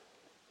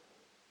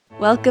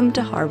Welcome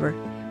to Harbour.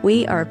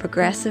 We are a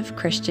progressive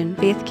Christian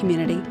faith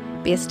community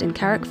based in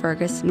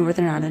Carrickfergus,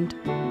 Northern Ireland.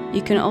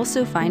 You can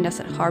also find us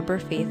at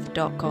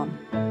harbourfaith.com.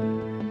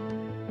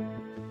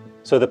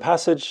 So the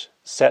passage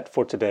set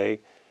for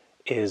today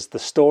is the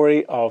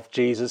story of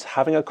Jesus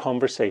having a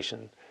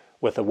conversation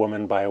with a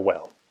woman by a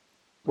well.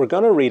 We're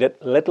going to read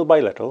it little by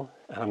little,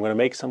 and I'm going to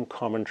make some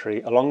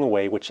commentary along the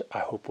way, which I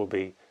hope will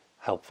be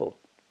helpful.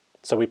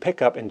 So we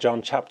pick up in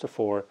John chapter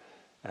 4,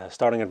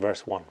 starting at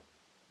verse 1.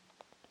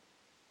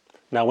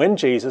 Now when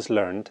Jesus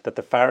learned that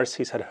the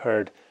Pharisees had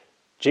heard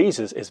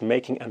Jesus is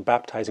making and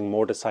baptizing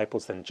more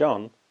disciples than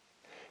John,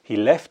 he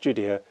left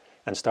Judea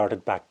and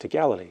started back to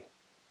Galilee.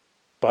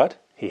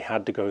 But he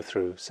had to go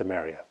through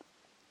Samaria.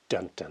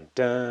 Dun, dun,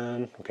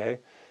 dun. Okay?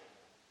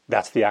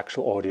 That's the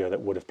actual audio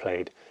that would have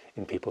played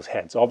in people's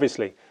heads,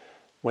 obviously,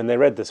 when they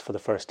read this for the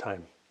first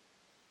time.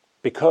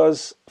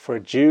 Because for a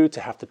Jew to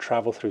have to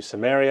travel through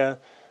Samaria,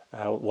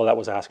 well, that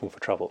was asking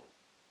for trouble.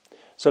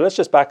 So let's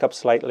just back up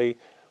slightly.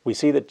 We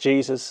see that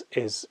Jesus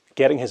is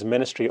getting his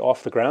ministry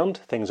off the ground.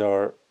 Things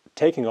are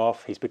taking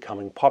off. He's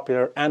becoming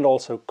popular and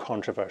also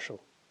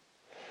controversial.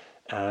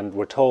 And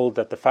we're told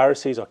that the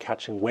Pharisees are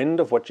catching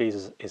wind of what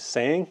Jesus is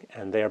saying,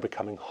 and they are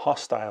becoming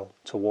hostile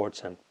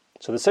towards him.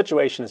 So the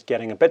situation is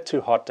getting a bit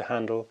too hot to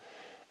handle,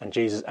 and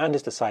Jesus and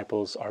his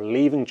disciples are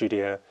leaving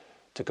Judea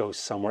to go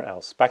somewhere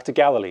else. Back to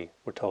Galilee,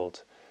 we're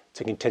told,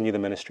 to continue the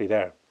ministry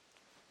there.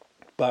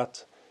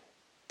 But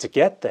to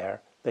get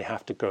there, they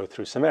have to go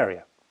through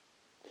Samaria.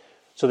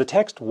 So the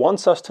text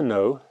wants us to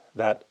know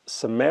that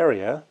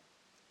Samaria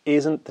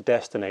isn't the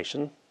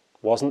destination,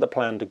 wasn't the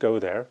plan to go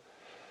there,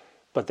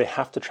 but they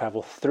have to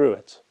travel through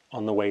it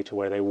on the way to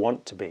where they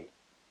want to be.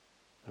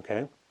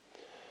 Okay?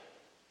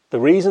 The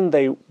reason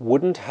they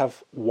wouldn't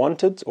have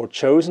wanted or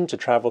chosen to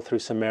travel through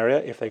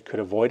Samaria if they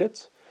could avoid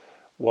it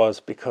was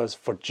because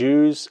for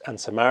Jews and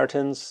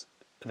Samaritans,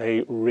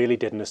 they really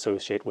didn't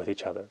associate with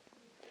each other.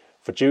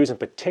 For Jews in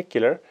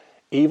particular,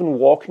 even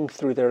walking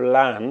through their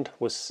land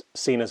was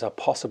seen as a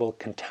possible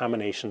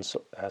contamination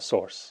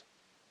source.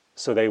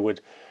 So they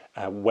would,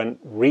 when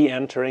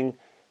re-entering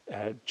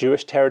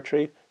Jewish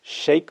territory,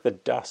 shake the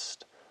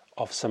dust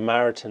of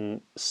Samaritan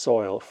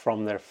soil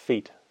from their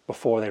feet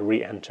before they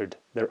re-entered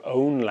their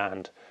own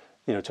land,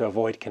 to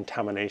avoid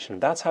contamination.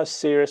 That's how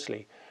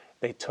seriously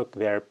they took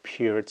their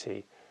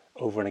purity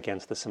over and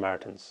against the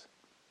Samaritans.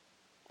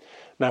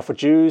 Now for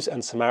Jews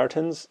and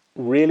Samaritans,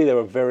 really they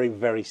were very,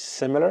 very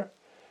similar.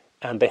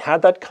 And they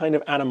had that kind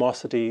of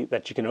animosity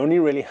that you can only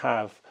really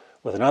have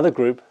with another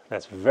group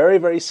that's very,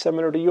 very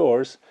similar to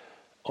yours,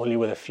 only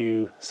with a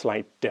few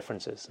slight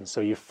differences. And so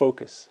you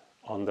focus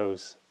on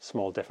those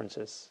small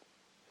differences.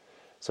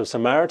 So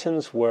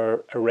Samaritans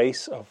were a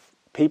race of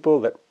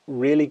people that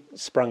really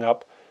sprung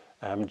up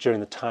during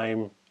the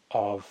time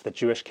of the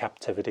Jewish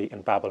captivity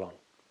in Babylon.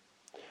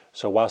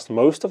 So whilst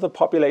most of the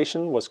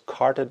population was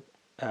carted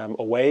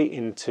away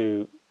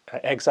into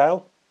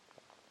exile,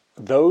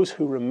 those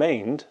who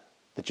remained,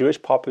 the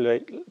Jewish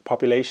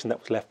population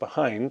that was left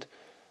behind,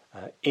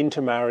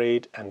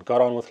 intermarried and got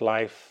on with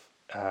life,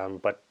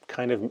 but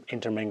kind of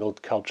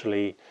intermingled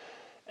culturally,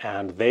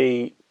 and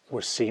they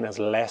were seen as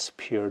less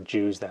pure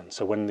Jews then.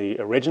 So when the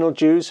original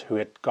Jews who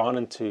had gone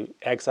into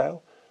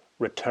exile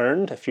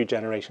returned a few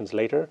generations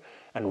later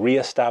and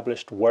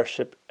re-established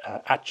worship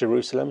at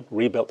Jerusalem,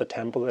 rebuilt the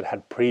temple that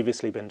had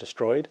previously been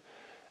destroyed,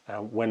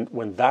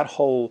 when that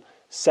whole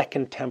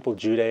Second Temple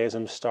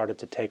Judaism started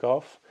to take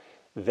off,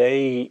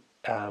 they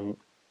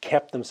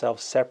kept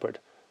themselves separate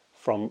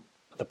from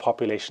the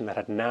population that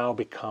had now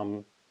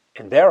become,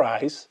 in their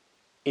eyes,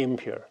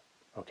 impure,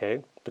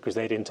 okay? Because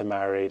they'd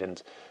intermarried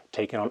and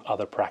taken on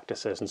other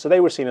practices. And so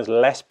they were seen as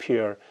less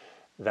pure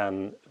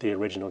than the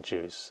original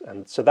Jews.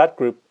 And so that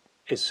group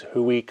is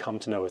who we come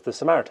to know as the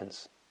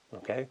Samaritans,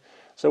 okay?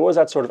 So it was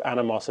that sort of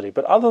animosity.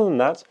 But other than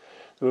that,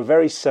 they were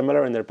very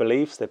similar in their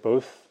beliefs. They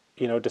both,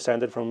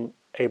 descended from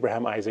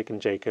Abraham, Isaac,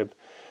 and Jacob.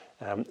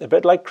 A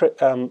bit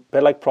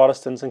like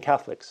Protestants and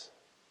Catholics.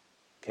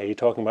 Okay, you're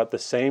talking about the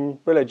same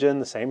religion,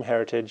 the same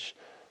heritage,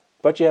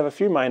 but you have a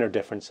few minor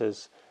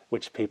differences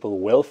which people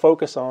will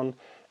focus on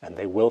and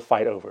they will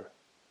fight over.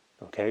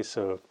 Okay,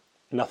 so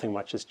nothing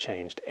much has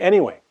changed.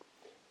 Anyway,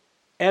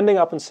 ending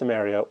up in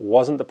Samaria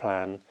wasn't the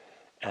plan,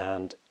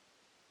 and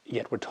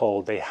yet we're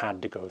told they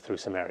had to go through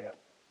Samaria.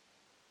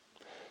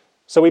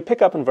 So we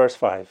pick up in verse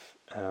 5.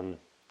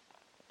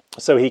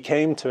 So he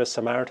came to a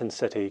Samaritan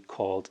city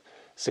called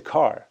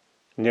Sychar,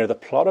 near the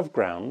plot of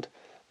ground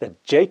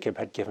that Jacob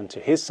had given to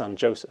his son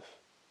Joseph.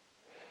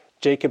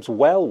 Jacob's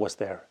well was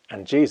there,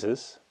 and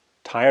Jesus,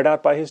 tired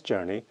out by his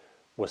journey,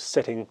 was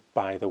sitting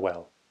by the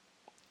well.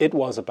 It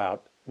was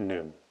about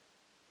noon.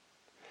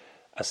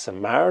 A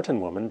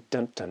Samaritan woman,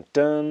 dun dun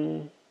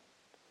dun,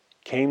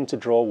 came to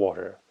draw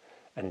water,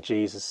 and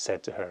Jesus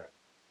said to her,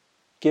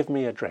 "Give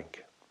me a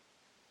drink."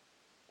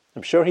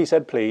 I'm sure he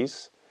said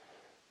please,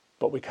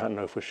 but we can't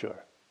know for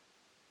sure.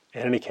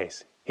 In any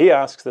case, he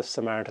asks this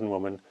Samaritan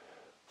woman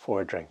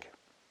for a drink.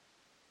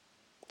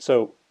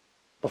 So,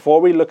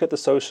 before we look at the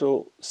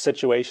social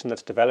situation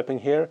that's developing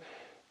here,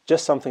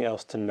 just something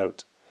else to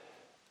note.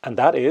 And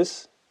that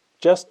is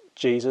just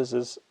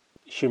Jesus'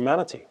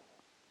 humanity,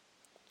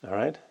 all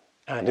right?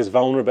 And his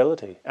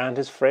vulnerability and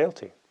his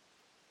frailty.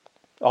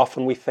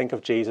 Often we think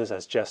of Jesus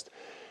as just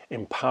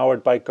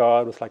empowered by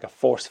God with like a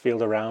force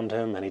field around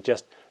him, and he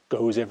just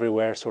goes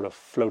everywhere, sort of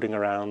floating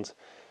around.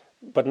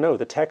 But no,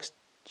 the text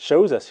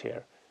shows us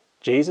here,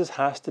 Jesus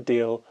has to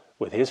deal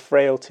with his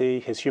frailty,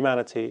 his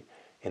humanity,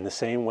 in the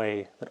same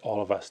way that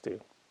all of us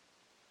do.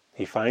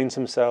 He finds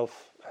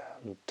himself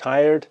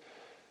tired,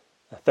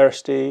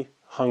 thirsty,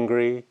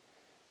 hungry,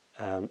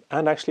 and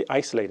actually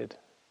isolated,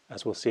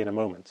 as we'll see in a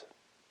moment.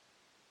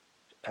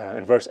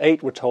 In verse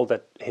 8, we're told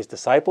that his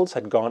disciples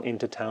had gone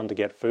into town to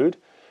get food,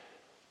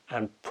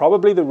 and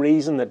probably the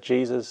reason that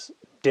Jesus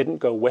didn't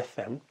go with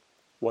them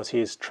was he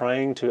is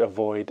trying to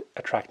avoid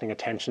attracting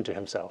attention to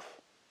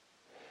himself.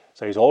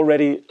 So he's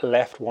already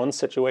left one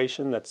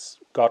situation that's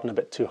gotten a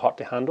bit too hot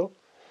to handle.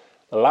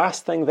 The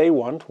last thing they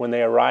want when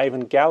they arrive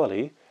in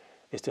Galilee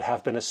is to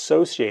have been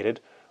associated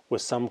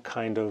with some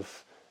kind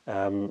of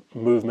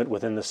movement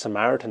within the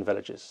Samaritan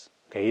villages.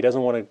 Okay, he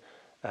doesn't want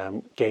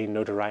to gain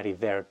notoriety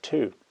there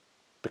too,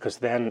 because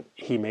then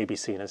he may be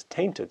seen as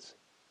tainted.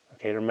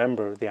 Okay,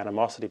 remember the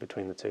animosity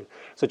between the two.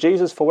 So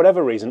Jesus, for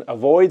whatever reason,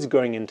 avoids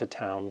going into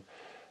town,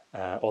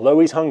 although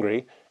he's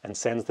hungry, and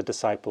sends the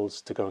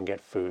disciples to go and get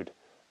food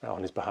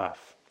on his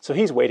behalf. So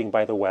he's waiting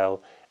by the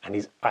well, and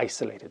he's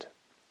isolated.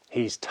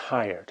 He's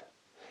tired.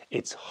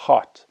 It's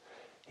hot.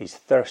 He's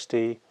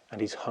thirsty, and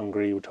he's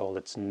hungry. We're told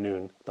it's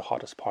noon, the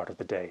hottest part of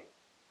the day.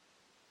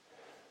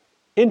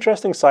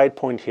 Interesting side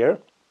point here.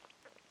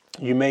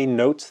 You may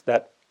note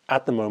that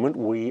at the moment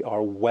we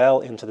are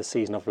well into the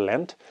season of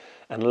Lent,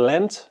 and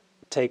Lent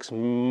takes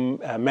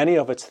many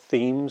of its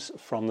themes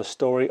from the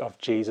story of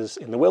Jesus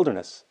in the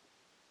wilderness.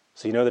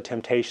 So you know the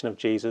temptation of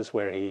Jesus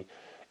where he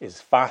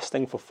is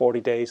fasting for 40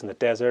 days in the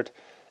desert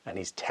and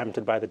he's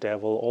tempted by the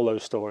devil, all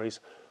those stories.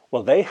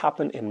 Well, they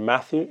happen in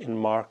Matthew, in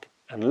Mark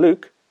and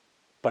Luke,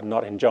 but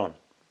not in John.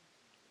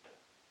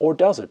 Or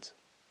does it?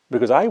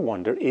 Because I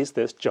wonder, is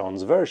this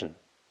John's version?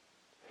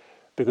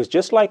 Because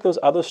just like those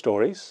other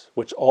stories,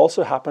 which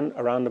also happen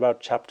around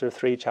about chapter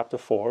 3, chapter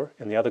 4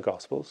 in the other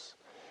Gospels,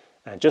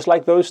 and just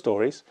like those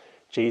stories,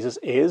 Jesus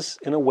is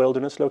in a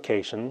wilderness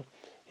location.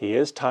 He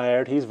is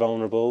tired, he's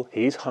vulnerable,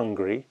 he's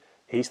hungry,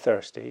 he's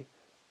thirsty,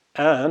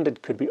 and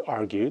it could be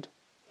argued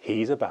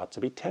he's about to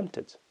be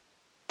tempted.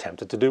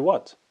 Tempted to do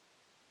what?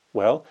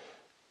 Well,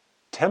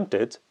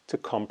 tempted to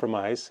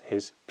compromise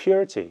his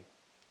purity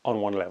on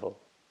one level.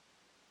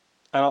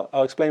 And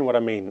I'll explain what I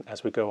mean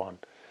as we go on.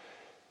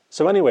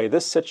 So anyway,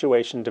 this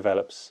situation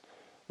develops.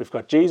 We've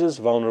got Jesus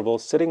vulnerable,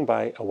 sitting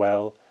by a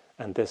well,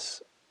 and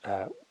this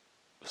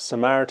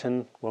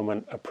Samaritan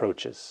woman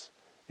approaches,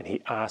 and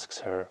he asks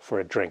her for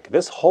a drink.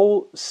 This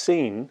whole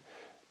scene,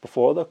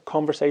 before the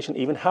conversation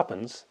even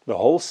happens, the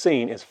whole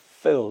scene is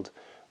filled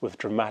with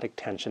dramatic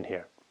tension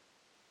here.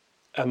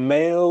 A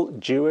male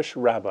Jewish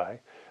rabbi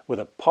with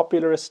a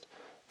popularist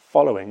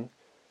following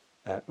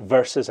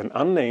versus an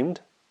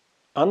unnamed,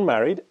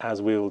 unmarried,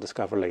 as we'll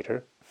discover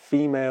later,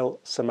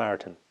 female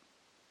Samaritan.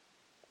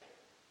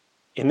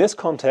 In this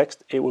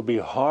context, it would be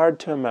hard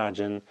to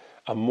imagine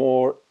a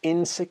more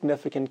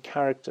insignificant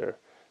character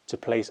to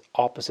place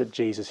opposite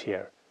Jesus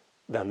here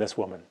than this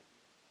woman.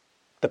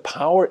 The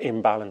power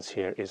imbalance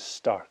here is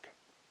stark.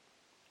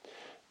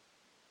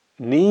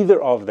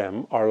 Neither of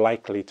them are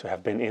likely to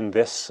have been in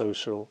this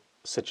social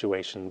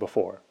situation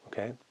before,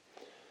 okay?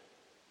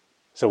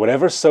 So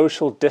whatever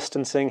social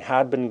distancing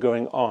had been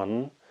going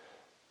on,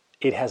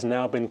 it has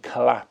now been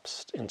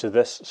collapsed into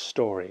this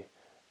story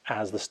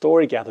as the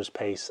story gathers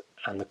pace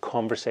and the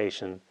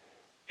conversation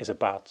is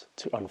about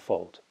to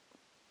unfold.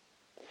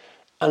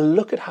 And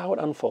look at how it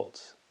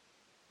unfolds.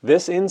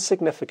 This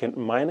insignificant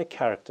minor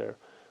character,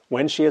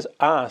 when she is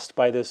asked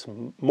by this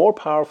more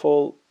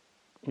powerful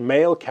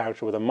male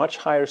character with a much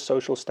higher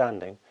social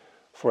standing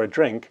for a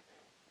drink,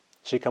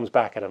 she comes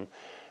back at him.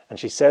 And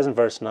she says in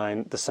verse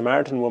 9, the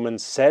Samaritan woman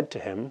said to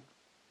him,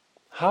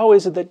 "How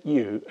is it that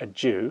you, a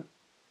Jew,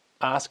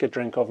 ask a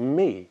drink of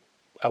me,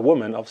 a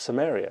woman of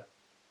Samaria?"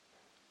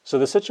 So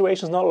the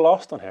situation is not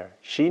lost on her.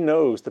 She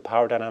knows the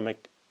power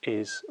dynamic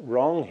is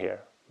wrong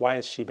here. Why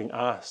is she being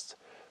asked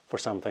for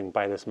something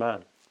by this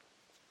man?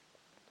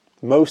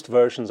 Most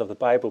versions of the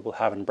Bible will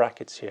have in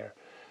brackets here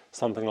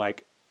something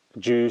like,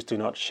 Jews do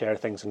not share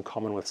things in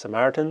common with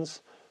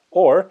Samaritans,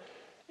 or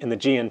in the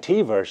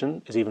GNT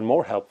version is even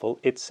more helpful.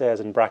 It says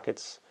in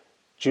brackets,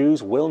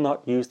 Jews will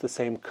not use the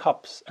same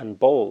cups and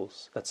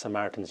bowls that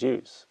Samaritans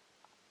use.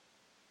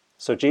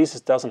 So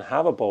Jesus doesn't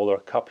have a bowl or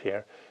a cup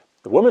here.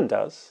 The woman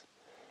does,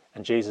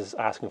 and Jesus is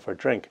asking for a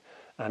drink.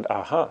 And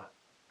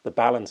the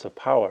balance of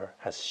power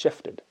has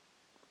shifted,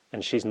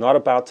 and she's not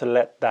about to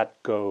let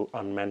that go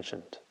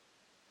unmentioned.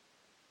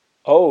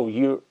 Oh,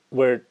 you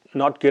were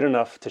not good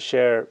enough to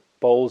share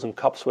bowls and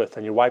cups with,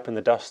 and you're wiping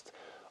the dust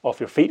off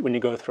your feet when you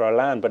go through our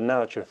land, but now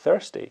that you're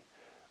thirsty,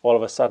 all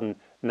of a sudden,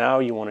 now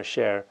you want to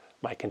share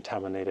my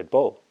contaminated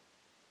bowl,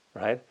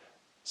 right?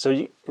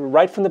 So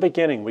right from the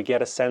beginning, we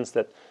get a sense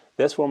that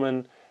this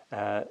woman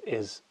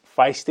is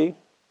feisty,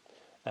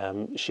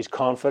 she's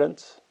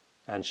confident,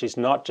 and she's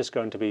not just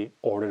going to be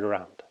ordered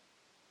around.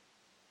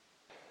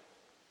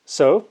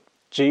 So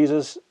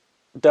Jesus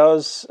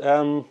does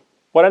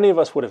what any of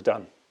us would have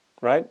done,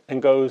 right?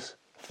 And goes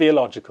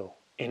theological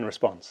in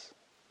response.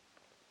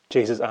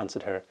 Jesus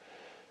answered her,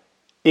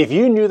 "If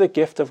you knew the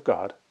gift of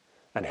God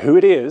and who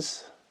it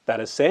is that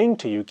is saying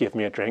to you, 'Give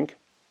me a drink,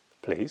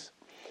 please,'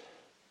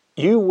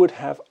 you would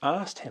have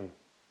asked him,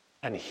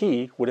 and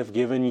he would have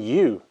given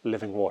you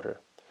living water."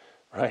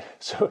 Right?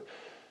 So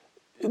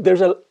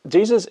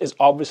Jesus is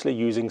obviously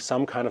using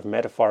some kind of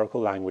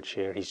metaphorical language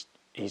here.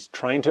 He's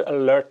trying to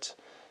alert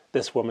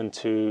this woman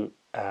to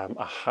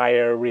a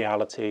higher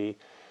reality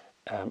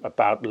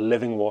about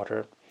living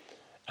water.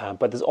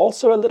 But there's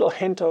also a little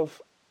hint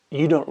of,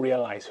 you don't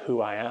realize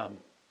who I am,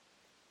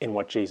 in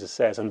what Jesus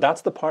says. And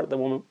that's the part the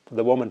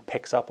woman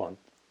picks up on.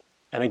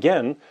 And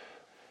again,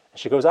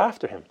 she goes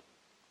after him.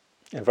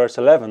 In verse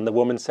 11, the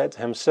woman said to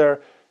him,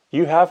 "Sir,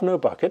 you have no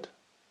bucket,"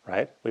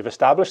 right? We've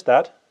established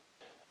that.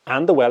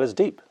 "And the well is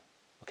deep."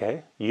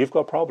 Okay, you've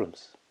got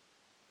problems.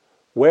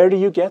 "Where do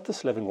you get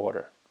this living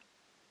water?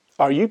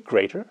 Are you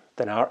greater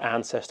than our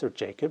ancestor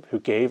Jacob, who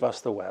gave us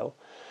the well,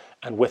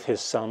 and with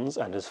his sons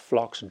and his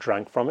flocks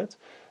drank from it?"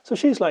 So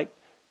she's like,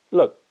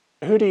 look,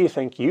 who do you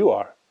think you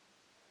are?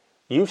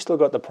 You've still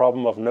got the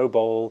problem of no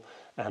bowl,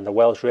 and the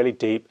well's really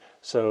deep,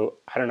 so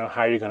I don't know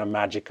how you're going to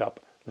magic up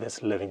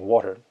this living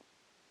water.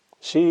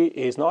 She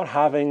is not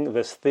having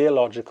this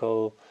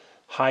theological,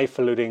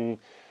 highfalutin,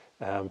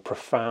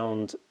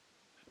 profound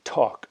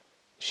talk.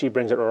 She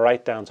brings it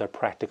right down to a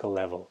practical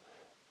level.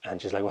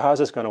 And she's like, well, how's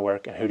this going to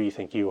work? And who do you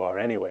think you are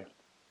anyway?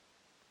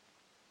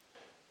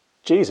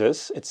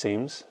 Jesus, it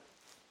seems,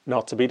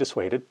 not to be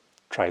dissuaded,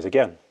 tries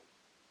again.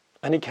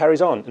 And he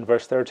carries on. In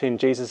verse 13,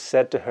 Jesus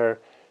said to her,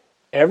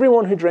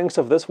 "Everyone who drinks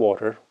of this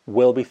water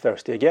will be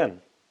thirsty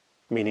again."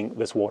 Meaning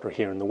this water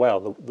here in the well,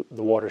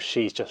 the water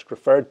she's just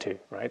referred to,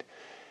 right?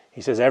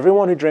 He says,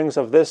 everyone who drinks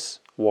of this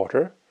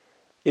water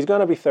is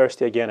going to be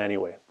thirsty again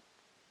anyway.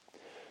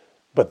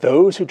 "But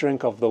those who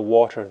drink of the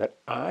water that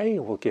I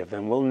will give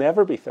them will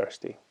never be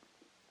thirsty.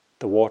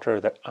 The water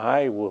that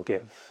I will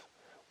give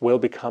will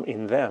become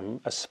in them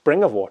a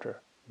spring of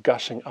water,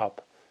 gushing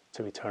up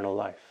to eternal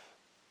life."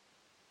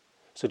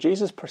 So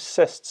Jesus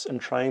persists in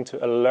trying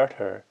to alert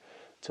her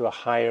to a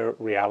higher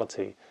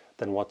reality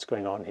than what's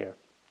going on here.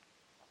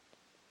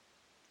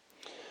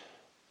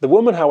 The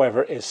woman,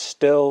 however, is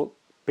still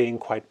being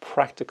quite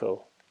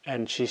practical,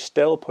 and she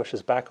still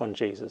pushes back on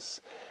Jesus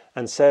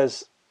and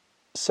says,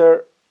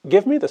 "Sir,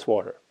 give me this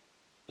water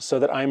so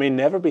that I may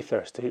never be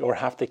thirsty or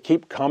have to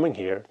keep coming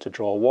here to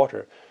draw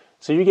water."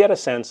 So you get a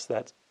sense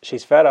that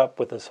she's fed up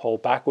with this whole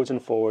backwards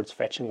and forwards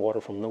fetching water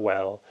from the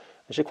well,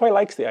 and she quite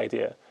likes the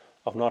idea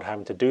of not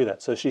having to do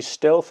that. So she's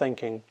still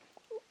thinking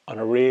on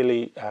a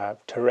really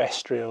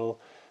terrestrial,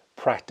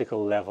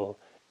 practical level.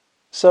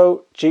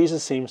 So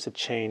Jesus seems to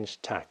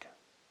change tack.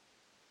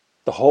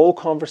 The whole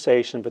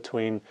conversation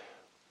between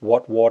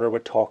what water we're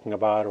talking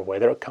about, or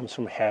whether it comes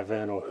from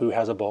heaven, or who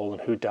has a bowl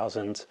and who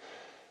doesn't,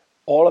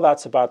 all of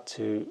that's about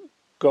to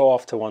go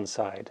off to one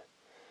side.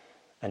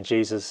 And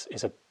Jesus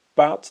is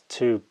about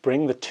to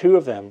bring the two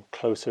of them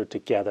closer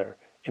together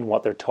in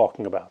what they're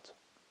talking about.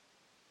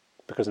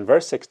 Because in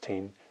verse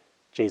 16,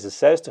 Jesus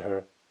says to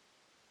her,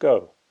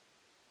 "Go,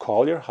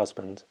 call your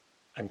husband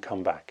and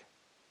come back."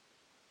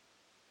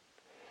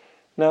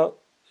 Now,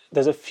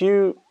 there's a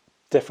few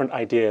different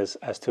ideas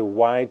as to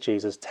why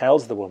Jesus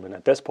tells the woman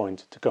at this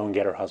point to go and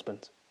get her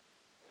husband.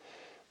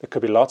 There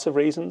could be lots of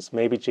reasons.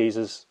 Maybe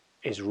Jesus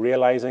is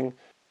realizing,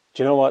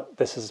 do you know what,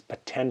 this is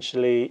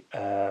potentially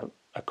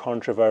a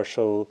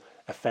controversial,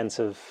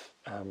 offensive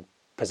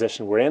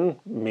position we're in.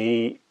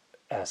 Me,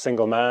 a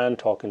single man,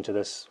 talking to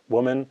this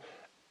woman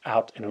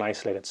out in an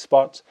isolated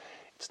spot.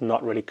 It's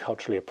not really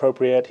culturally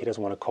appropriate. He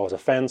doesn't want to cause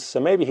offense. So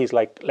maybe he's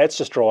like, let's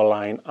just draw a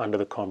line under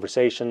the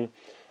conversation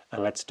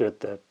and let's do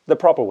it the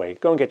proper way.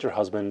 Go and get your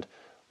husband.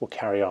 We'll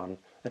carry on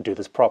and do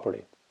this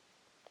properly.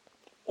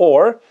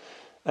 Or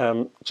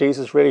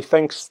Jesus really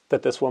thinks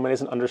that this woman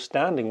isn't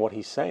understanding what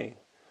he's saying.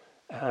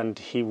 And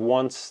he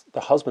wants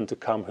the husband to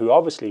come, who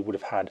obviously would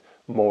have had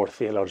more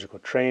theological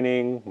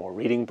training, more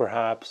reading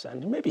perhaps,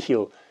 and maybe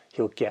he'll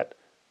get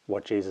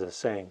what Jesus is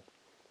saying.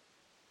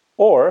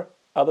 Or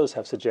others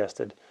have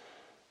suggested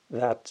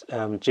that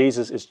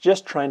Jesus is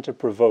just trying to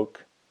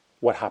provoke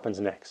what happens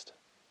next.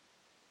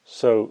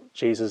 So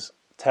Jesus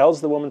tells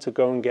the woman to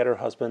go and get her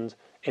husband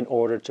in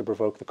order to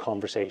provoke the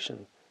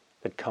conversation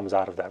that comes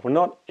out of that. We're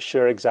not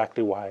sure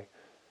exactly why,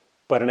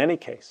 but in any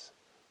case,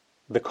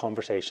 the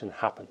conversation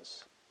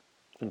happens.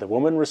 And the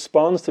woman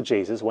responds to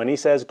Jesus when he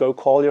says, "Go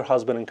call your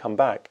husband and come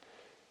back."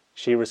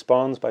 She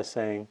responds by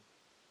saying,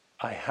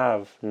 "I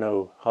have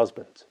no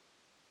husband."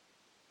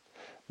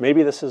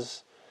 Maybe this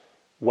is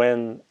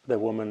when the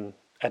woman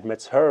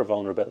admits her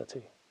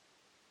vulnerability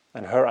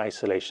and her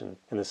isolation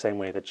in the same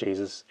way that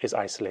Jesus is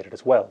isolated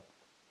as well.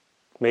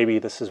 Maybe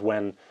this is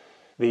when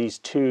these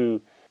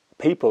two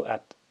people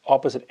at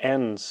opposite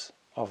ends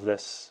of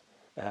this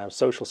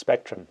social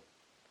spectrum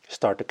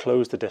start to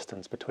close the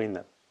distance between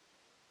them.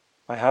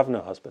 I have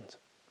no husband.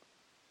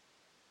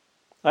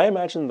 I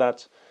imagine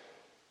that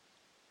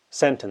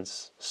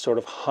sentence sort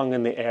of hung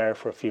in the air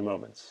for a few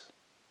moments.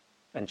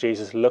 And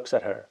Jesus looks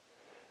at her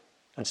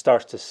and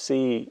starts to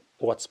see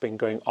what's been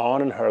going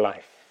on in her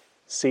life,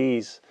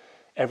 sees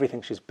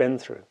everything she's been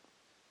through,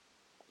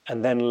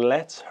 and then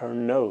lets her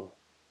know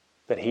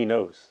that he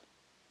knows.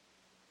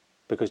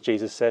 Because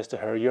Jesus says to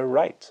her, "You're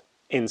right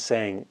in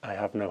saying, 'I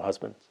have no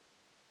husband.'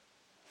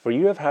 For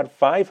you have had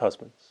 5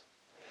 husbands,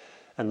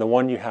 and the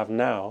one you have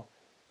now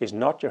is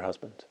not your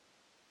husband.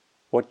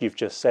 What you've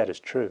just said is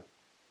true."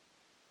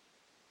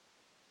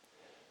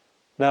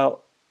 Now,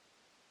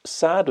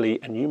 sadly,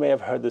 and you may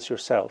have heard this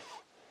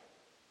yourself,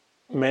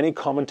 many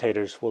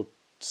commentators will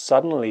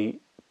suddenly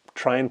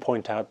try and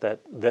point out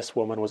that this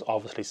woman was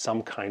obviously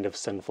some kind of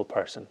sinful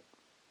person.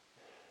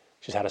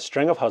 She's had a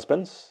string of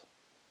husbands,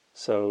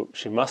 so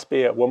she must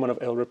be a woman of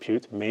ill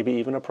repute, maybe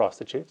even a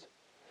prostitute.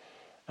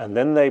 And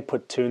then they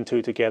put 2 and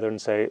 2 together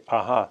and say,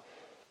 aha,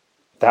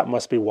 that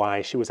must be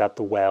why she was at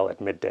the well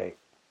at midday.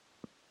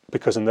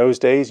 Because in those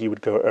days you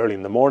would go early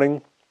in the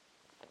morning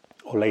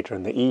or later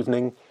in the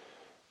evening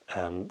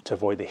to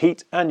avoid the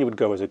heat, and you would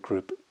go as a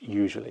group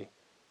usually.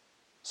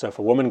 So if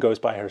a woman goes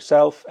by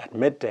herself at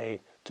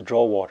midday to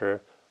draw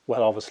water,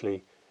 well,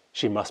 obviously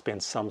she must be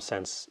in some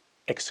sense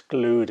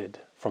excluded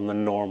from the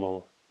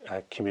normal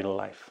communal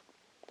life.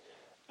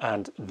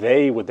 And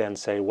they would then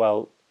say,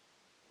 well,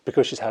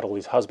 because she's had all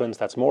these husbands,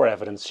 that's more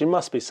evidence. She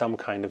must be some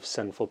kind of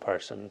sinful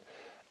person.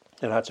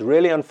 And that's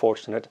really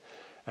unfortunate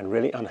and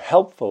really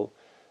unhelpful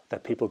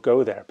that people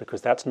go there,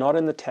 because that's not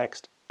in the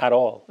text at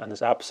all. And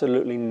there's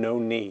absolutely no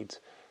need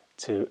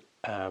to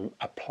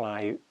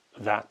apply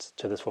that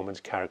to this woman's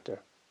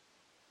character.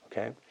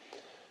 Okay?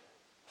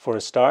 For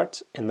a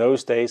start, in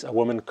those days, a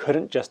woman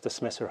couldn't just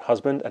dismiss her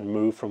husband and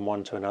move from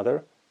one to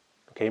another.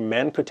 Okay,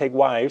 men could take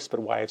wives, but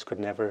wives could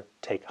never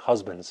take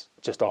husbands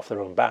just off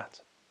their own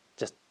bat.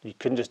 You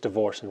couldn't just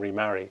divorce and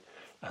remarry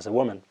as a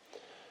woman.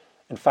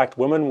 In fact,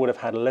 women would have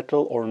had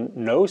little or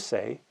no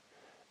say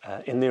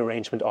in the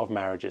arrangement of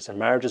marriages. And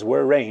marriages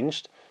were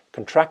arranged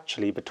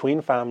contractually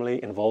between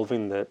family,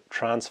 involving the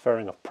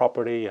transferring of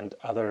property and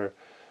other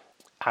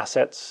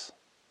assets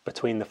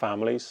between the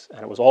families.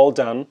 And it was all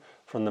done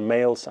from the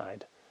male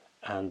side.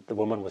 And the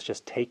woman was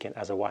just taken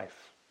as a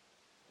wife.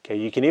 Okay,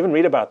 you can even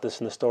read about this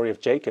in the story of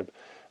Jacob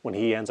when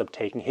he ends up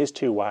taking his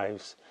 2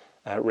 wives,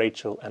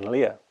 Rachel and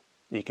Leah.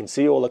 You can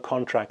see all the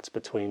contracts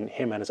between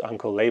him and his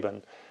uncle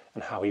Laban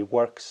and how he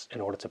works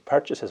in order to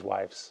purchase his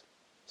wives.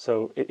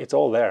 So it's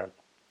all there.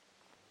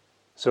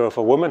 So if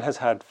a woman has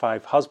had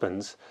 5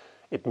 husbands,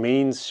 it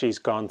means she's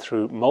gone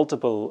through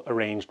multiple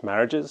arranged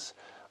marriages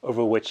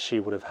over which she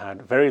would have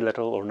had very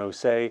little or no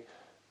say,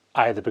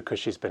 either because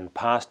she's been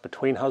passed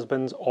between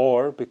husbands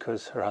or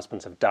because her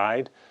husbands have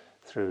died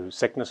through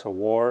sickness or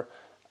war.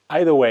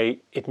 Either way,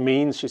 it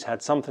means she's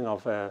had something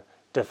of a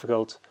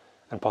difficult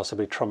and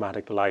possibly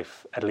traumatic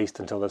life, at least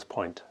until this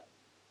point.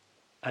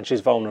 And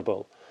she's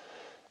vulnerable.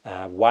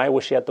 Why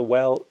was she at the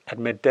well at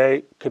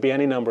midday? Could be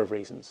any number of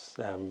reasons.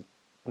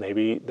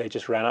 Maybe they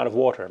just ran out of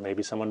water.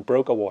 Maybe someone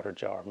broke a water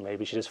jar.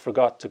 Maybe she just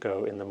forgot to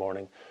go in the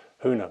morning.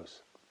 Who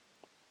knows?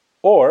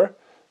 Or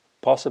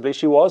possibly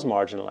she was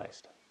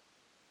marginalized.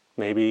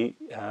 Maybe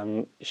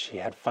she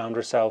had found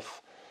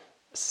herself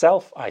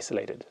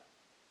self-isolated.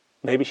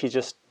 Maybe she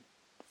just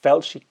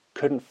felt she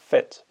couldn't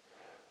fit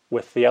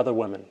with the other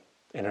women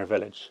in her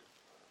village.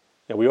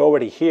 Now, we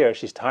already hear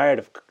she's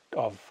tired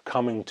of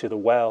coming to the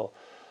well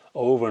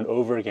over and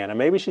over again. And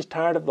maybe she's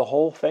tired of the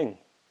whole thing.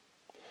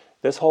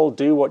 This whole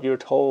do what you're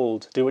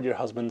told, do what your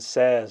husband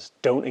says,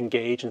 don't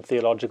engage in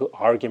theological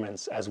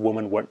arguments as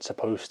women weren't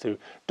supposed to,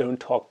 don't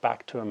talk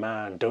back to a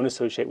man, don't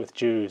associate with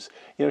Jews.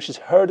 You know, she's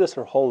heard this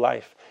her whole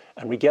life,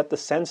 and we get the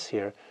sense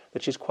here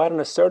that she's quite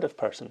an assertive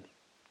person.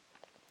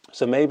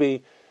 So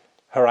maybe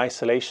her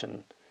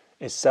isolation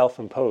is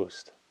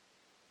self-imposed,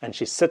 and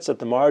she sits at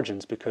the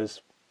margins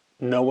because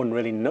no one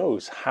really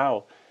knows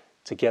how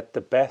to get the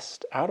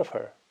best out of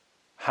her.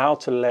 How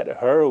to let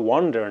her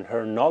wonder and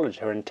her knowledge,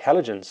 her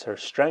intelligence, her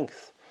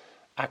strength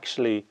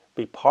actually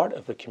be part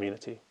of the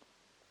community.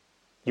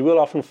 You will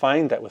often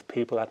find that with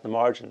people at the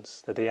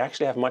margins, that they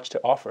actually have much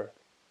to offer.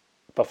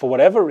 But for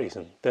whatever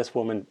reason, this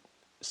woman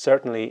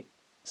certainly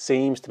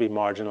seems to be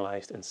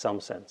marginalized in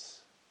some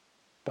sense.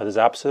 But there's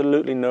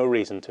absolutely no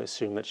reason to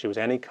assume that she was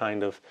any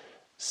kind of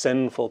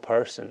sinful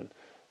person,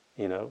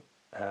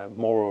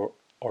 more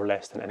or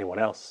less than anyone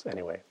else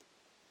anyway.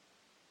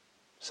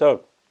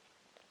 So,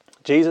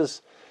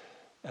 Jesus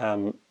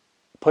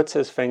puts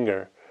his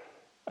finger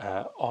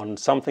on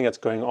something that's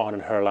going on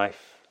in her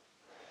life,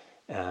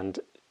 and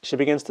she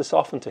begins to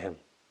soften to him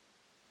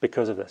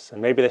because of this,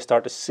 and maybe they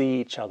start to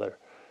see each other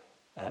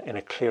in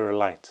a clearer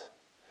light.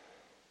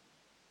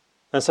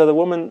 And so the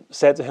woman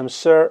said to him,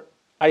 "Sir,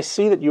 I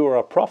see that you are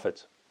a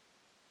prophet."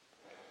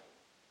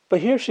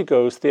 But here she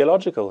goes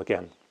theological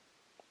again,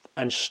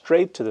 and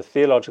straight to the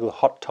theological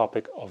hot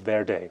topic of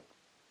their day.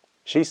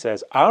 She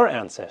says, "Our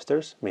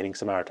ancestors," meaning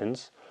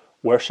Samaritans,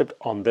 "worshipped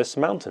on this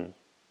mountain,"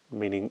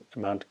 meaning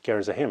Mount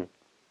Gerizim.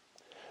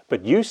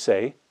 "But you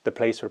say the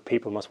place where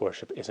people must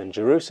worship is in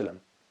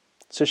Jerusalem."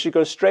 So she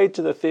goes straight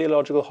to the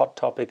theological hot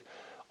topic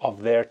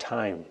of their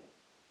time.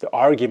 The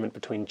argument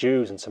between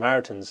Jews and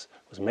Samaritans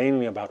was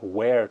mainly about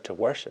where to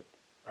worship,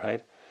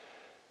 right?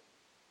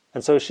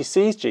 And so she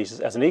sees Jesus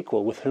as an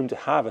equal with whom to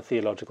have a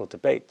theological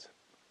debate.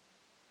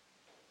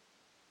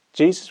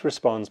 Jesus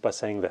responds by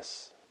saying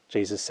this.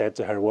 Jesus said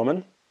to her,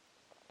 "Woman,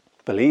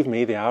 believe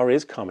me, the hour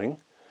is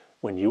coming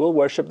when you will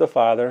worship the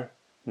Father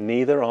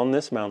neither on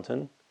this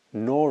mountain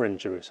nor in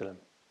Jerusalem."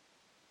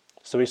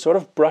 So he sort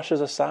of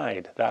brushes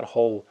aside that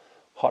whole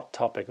hot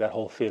topic, that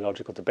whole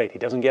theological debate. He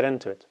doesn't get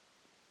into it.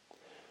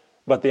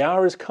 But the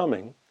hour is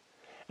coming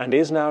and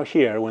is now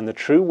here when the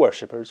true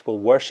worshippers will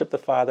worship the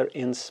Father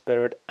in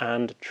spirit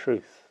and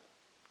truth.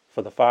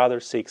 For the Father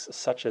seeks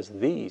such as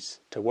these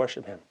to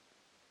worship him.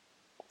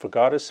 For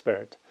God is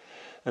spirit,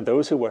 and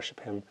those who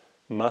worship him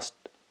must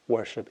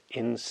worship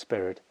in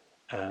spirit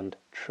and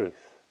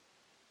truth.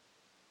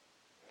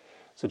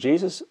 So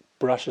Jesus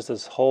brushes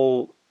this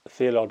whole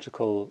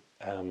theological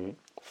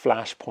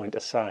flashpoint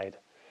aside.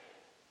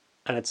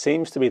 And it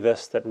seems to be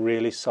this that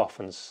really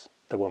softens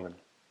the woman.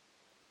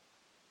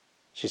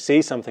 She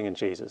sees something in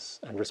Jesus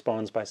and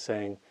responds by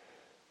saying,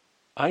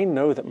 "I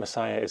know that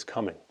Messiah is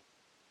coming."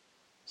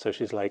 So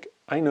she's like,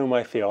 "I know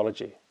my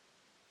theology,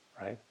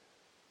 right?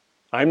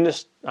 I'm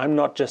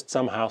not just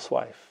some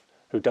housewife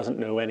who doesn't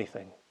know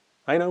anything.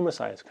 I know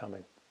Messiah is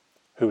coming,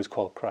 who is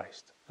called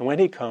Christ. And when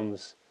he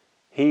comes,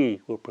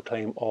 he will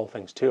proclaim all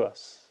things to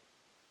us."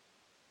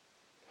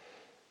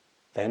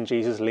 Then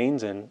Jesus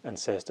leans in and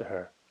says to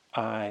her,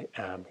 "I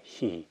am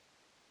he,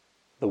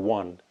 the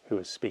one who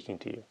is speaking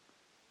to you."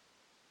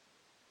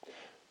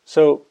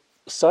 So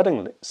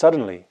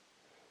suddenly,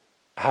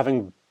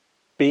 having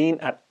been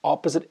at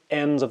opposite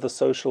ends of the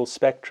social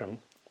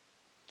spectrum,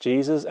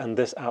 Jesus and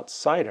this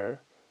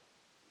outsider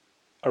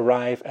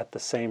arrive at the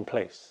same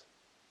place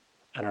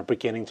and are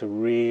beginning to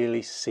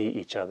really see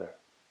each other.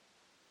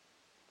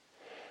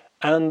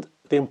 And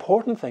the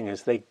important thing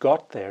is they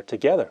got there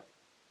together.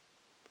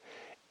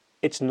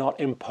 It's not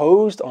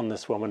imposed on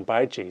this woman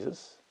by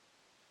Jesus,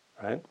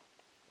 right?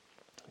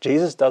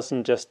 Jesus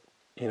doesn't just,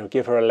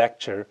 give her a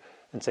lecture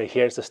and say,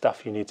 "Here's the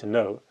stuff you need to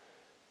know."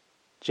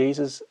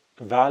 Jesus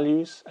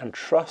values and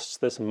trusts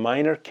this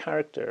minor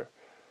character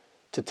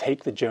to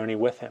take the journey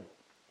with him.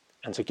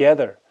 And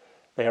together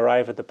they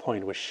arrive at the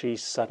point where she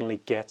suddenly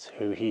gets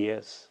who he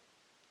is.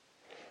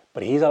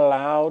 But he's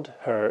allowed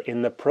her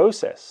in the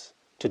process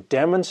to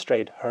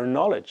demonstrate her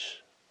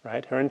knowledge,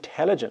 right? Her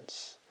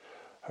intelligence,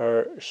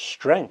 her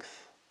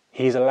strength.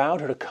 He's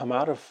allowed her to come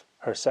out of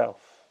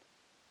herself.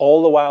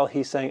 All the while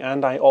he's saying,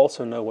 "And I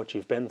also know what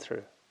you've been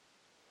through."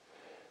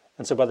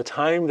 And so by the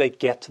time they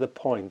get to the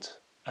point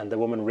and the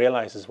woman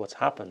realizes what's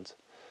happened,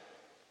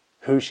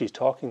 who she's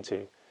talking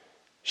to,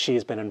 she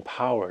has been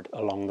empowered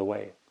along the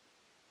way.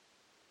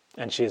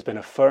 And she has been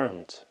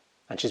affirmed,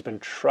 and she's been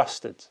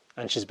trusted,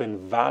 and she's been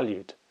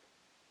valued,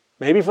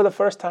 maybe for the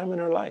first time in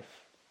her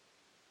life.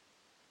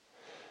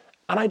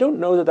 And I don't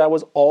know that that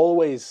was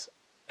always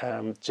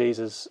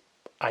Jesus'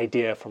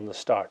 idea from the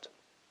start.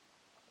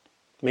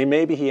 I mean,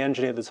 maybe he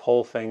engineered this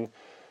whole thing,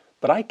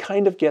 but I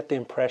kind of get the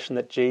impression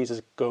that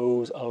Jesus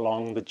goes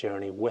along the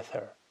journey with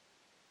her.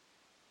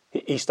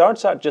 He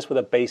starts out just with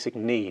a basic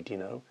need,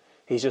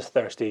 He's just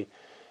thirsty.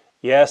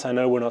 "Yes, I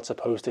know we're not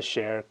supposed to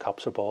share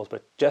cups or bowls,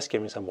 but just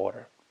give me some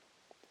water."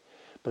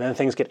 But then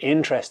things get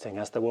interesting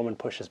as the woman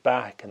pushes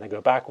back, and they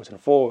go backwards and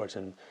forwards,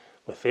 and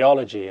with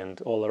theology and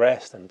all the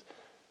rest. And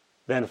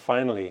then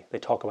finally they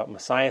talk about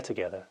Messiah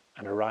together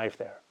and arrive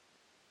there.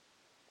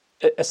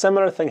 A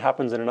similar thing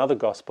happens in another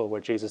gospel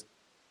where Jesus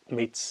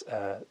meets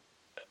a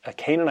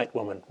Canaanite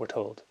woman, we're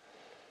told.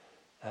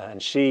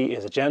 And she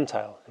is a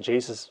Gentile. And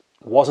Jesus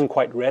wasn't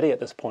quite ready at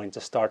this point to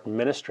start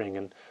ministering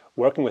and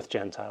working with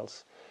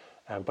Gentiles.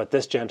 But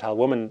this Gentile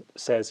woman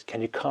says,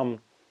 "Can you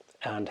come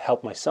and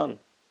help my son?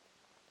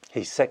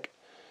 He's sick.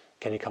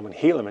 Can you come and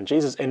heal him?" And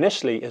Jesus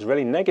initially is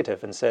really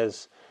negative and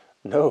says,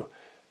 "No,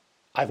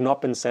 I've not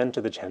been sent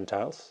to the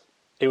Gentiles.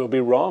 It would be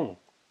wrong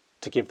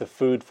to give the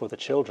food for the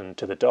children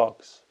to the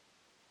dogs."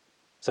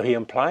 So he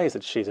implies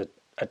that she's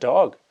a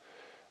dog,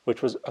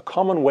 which was a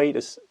common way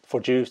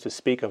for Jews to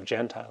speak of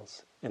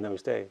Gentiles in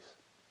those days.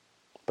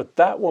 But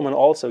that woman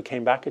also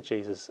came back at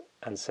Jesus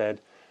and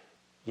said,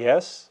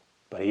 "Yes,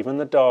 but even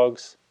the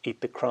dogs eat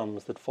the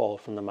crumbs that fall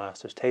from the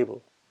master's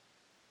table."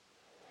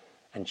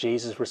 And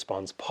Jesus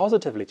responds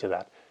positively to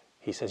that.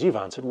 He says, "You've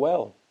answered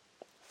well.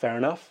 Fair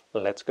enough,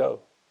 let's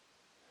go."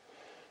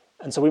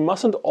 And so we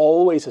mustn't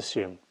always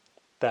assume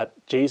that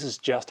Jesus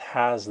just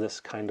has this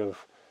kind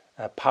of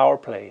power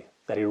play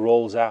that he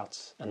rolls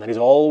out, and that he's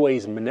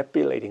always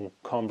manipulating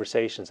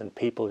conversations and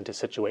people into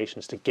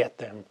situations to get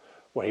them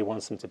where he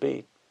wants them to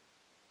be.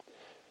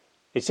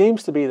 It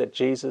seems to be that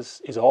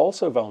Jesus is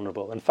also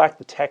vulnerable. In fact,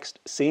 the text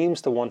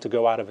seems to want to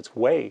go out of its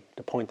way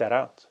to point that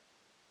out.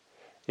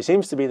 It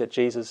seems to be that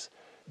Jesus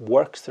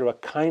works through a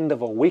kind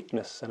of a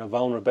weakness and a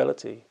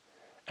vulnerability,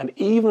 and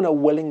even a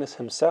willingness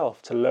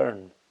himself to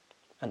learn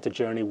and to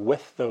journey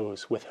with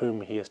those with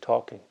whom he is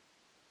talking,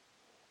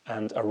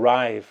 and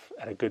arrive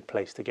at a good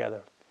place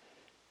together.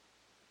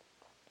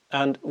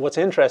 And what's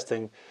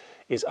interesting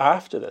is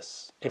after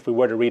this, if we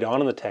were to read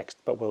on in the text,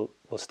 but we'll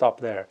stop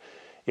there.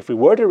 If we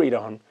were to read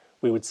on,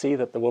 we would see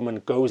that the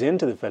woman goes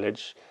into the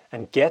village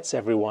and gets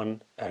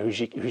everyone who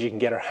she can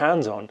get her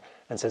hands on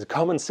and says,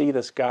 come and see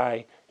this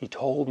guy. He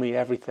told me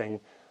everything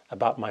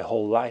about my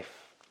whole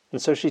life.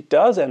 And so she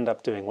does end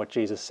up doing what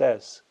Jesus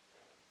says.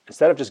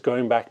 Instead of just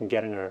going back and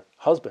getting her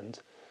husband,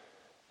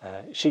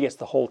 she gets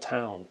the whole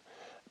town.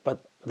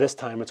 But this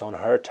time it's on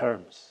her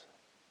terms,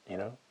 you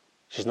know.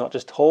 She's not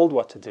just told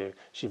what to do.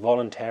 She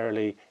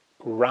voluntarily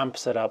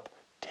ramps it up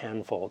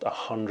tenfold,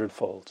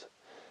 100-fold.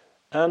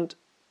 And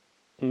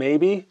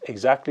maybe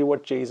exactly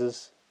what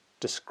Jesus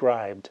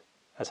described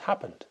has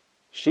happened.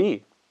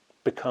 She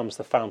becomes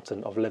the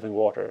fountain of living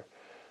water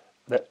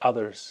that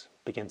others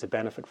begin to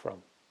benefit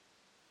from.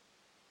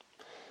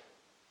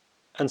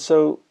 And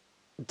so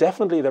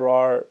definitely there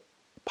are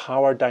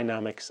power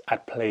dynamics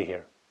at play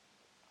here.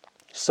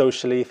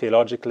 Socially,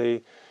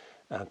 theologically,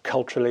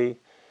 culturally,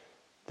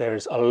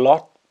 there's a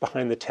lot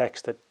behind the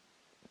text that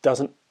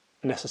doesn't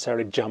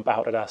necessarily jump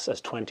out at us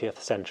as 20th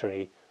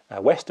century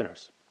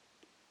Westerners.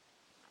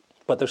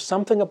 But there's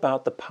something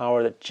about the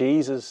power that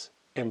Jesus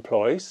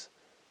employs,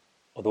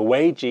 or the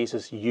way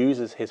Jesus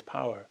uses his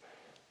power,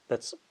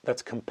 that's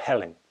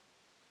compelling.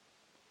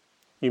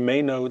 You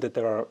may know that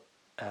there are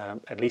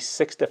at least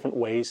 6 different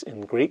ways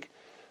in Greek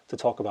to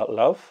talk about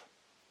love.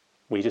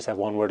 We just have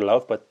one word,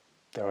 love, but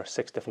there are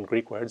 6 different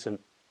Greek words, and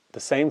the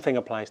same thing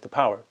applies to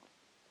power.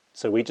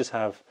 So we just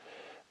have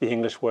the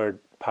English word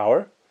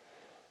power,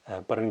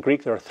 but in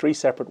Greek there are 3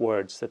 separate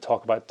words that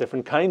talk about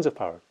different kinds of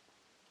power.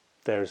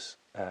 There's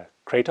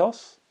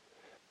kratos,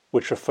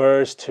 which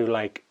refers to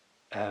like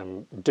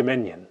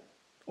dominion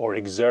or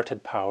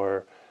exerted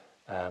power,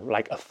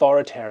 like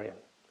authoritarian.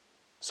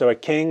 So a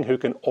king who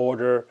can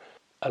order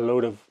a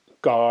load of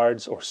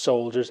guards or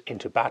soldiers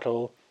into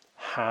battle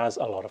has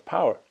a lot of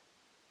power.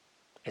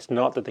 It's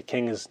not that the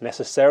king is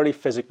necessarily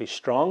physically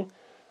strong,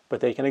 but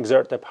they can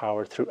exert their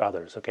power through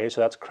others. Okay, so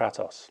that's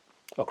kratos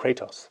or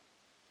kratos.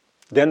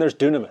 Then there's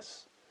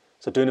dunamis.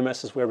 So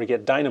dunamis is where we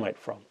get dynamite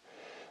from.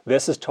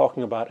 This is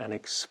talking about an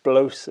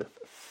explosive,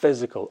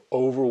 physical,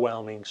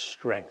 overwhelming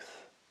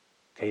strength.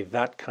 Okay,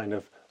 that kind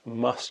of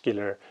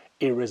muscular,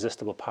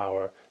 irresistible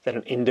power that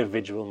an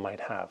individual might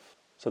have.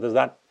 So there's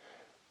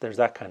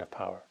that kind of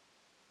power.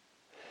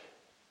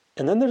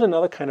 And then there's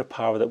another kind of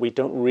power that we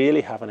don't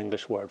really have an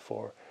English word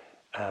for,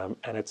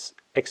 and it's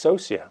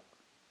exousia.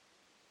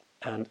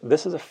 And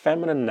this is a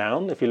feminine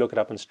noun, if you look it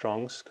up in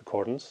Strong's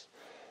Concordance,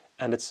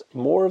 and it's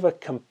more of a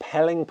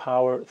compelling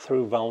power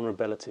through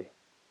vulnerability.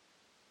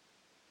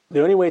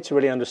 The only way to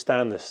really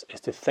understand this is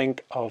to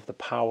think of the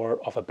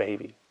power of a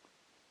baby.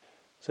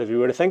 So if you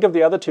were to think of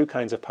the other 2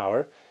 kinds of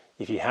power,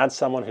 if you had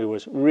someone who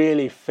was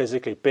really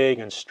physically big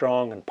and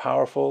strong and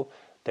powerful,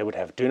 they would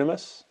have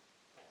dunamis.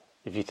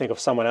 If you think of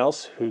someone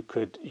else who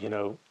could,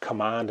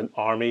 command an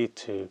army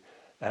to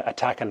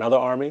attack another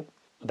army,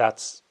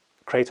 that's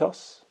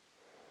kratos.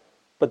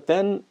 But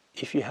then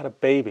if you had a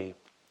baby,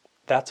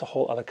 that's a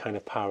whole other kind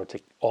of power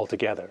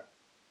altogether.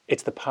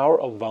 It's the power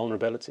of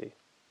vulnerability.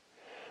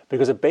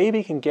 Because a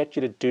baby can get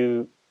you to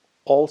do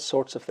all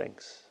sorts of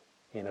things.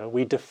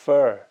 We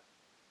defer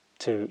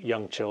to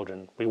young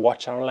children. We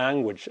watch our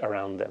language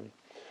around them.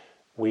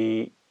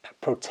 We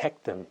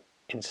protect them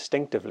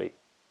instinctively.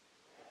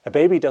 A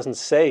baby doesn't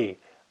say,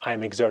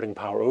 I'm exerting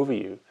power over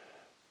you,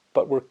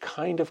 but we're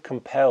kind of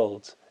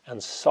compelled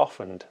and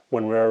softened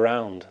when we're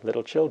around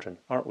little children,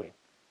 aren't we?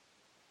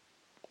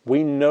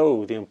 We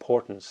know the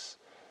importance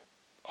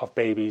of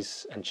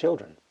babies and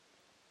children.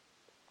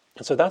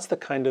 And so that's the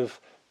kind of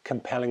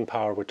compelling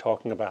power we're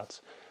talking about,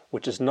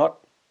 which is not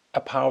a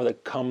power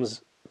that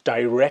comes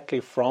directly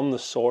from the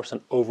source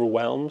and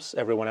overwhelms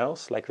everyone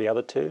else like the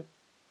other 2,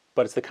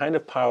 but it's the kind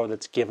of power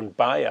that's given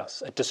by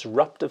us, a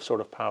disruptive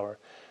sort of power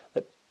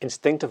that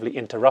instinctively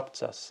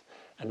interrupts us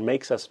and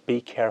makes us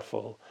be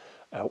careful,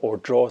 or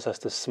draws us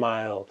to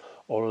smile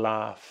or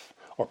laugh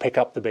or pick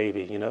up the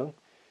baby,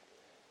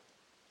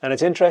 And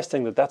it's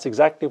interesting that that's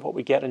exactly what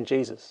we get in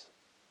Jesus.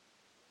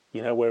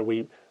 Where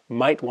we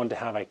might want to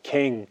have a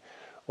king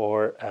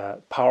or a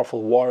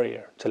powerful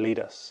warrior to lead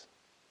us.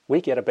 We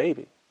get a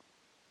baby.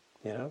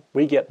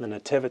 We get the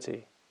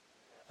nativity.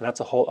 And that's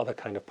a whole other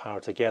kind of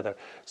power together.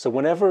 So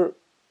whenever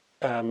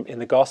in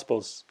the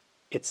Gospels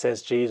it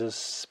says Jesus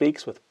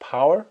speaks with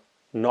power,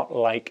 not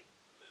like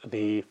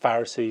the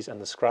Pharisees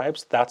and the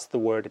scribes, that's the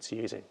word it's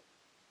using.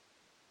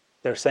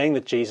 They're saying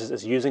that Jesus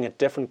is using a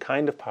different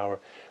kind of power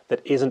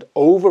that isn't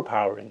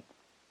overpowering,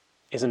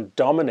 isn't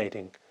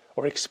dominating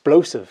or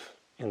explosive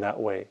in that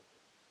way,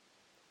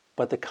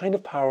 but the kind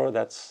of power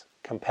that's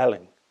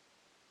compelling.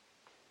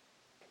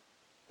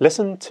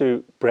 Listen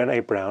to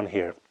Brené Brown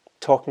here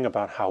talking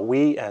about how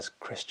we as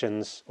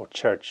Christians or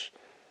church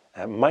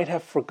might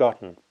have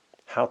forgotten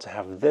how to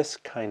have this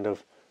kind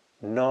of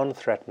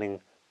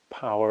non-threatening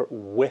power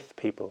with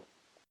people.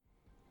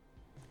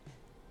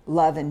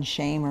 Love and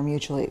shame are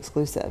mutually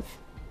exclusive.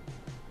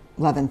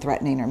 Love and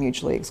threatening are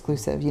mutually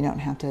exclusive. You don't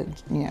have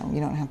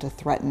to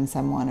threaten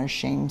someone or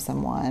shame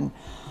someone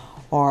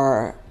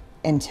or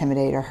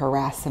intimidate or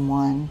harass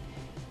someone.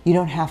 You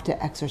don't have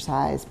to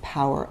exercise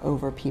power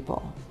over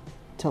people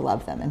to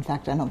love them. In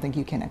fact, I don't think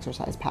you can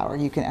exercise power.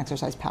 You can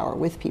exercise power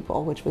with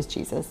people, which was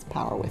Jesus,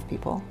 power with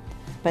people,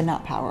 but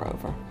not power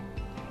over.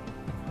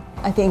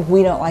 I think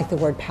we don't like the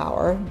word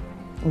power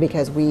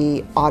because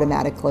we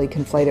automatically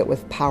conflate it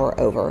with power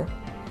over.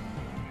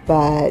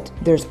 But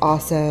there's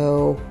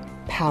also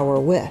power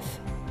with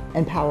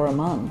and power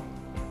among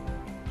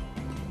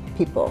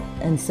people.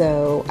 And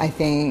so I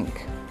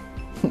think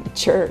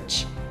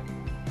church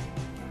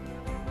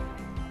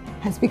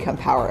has become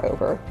power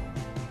over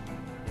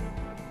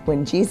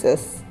when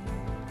Jesus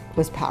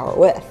was power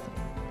with.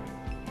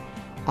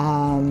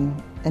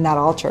 And not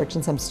all church,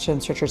 and some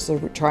churches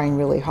are trying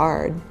really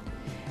hard.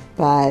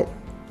 But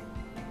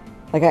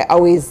like I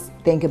always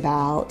think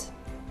about,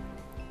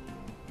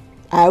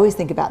 here's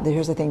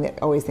the thing that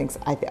I always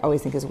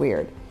think is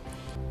weird.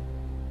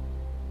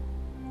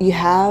 You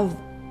have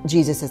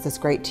Jesus as this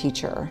great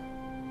teacher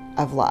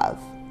of love.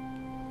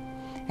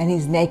 And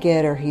he's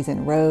naked or he's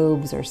in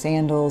robes or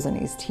sandals and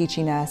he's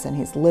teaching us and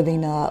he's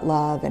living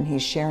love and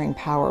he's sharing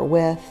power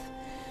with.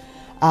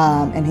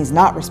 And he's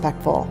not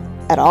respectful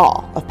at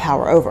all of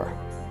power over.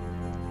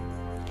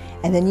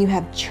 And then you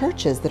have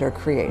churches that are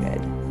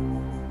created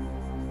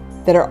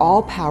that are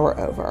all power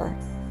over.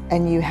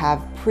 And you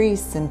have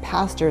priests and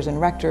pastors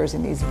and rectors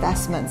in these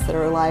vestments that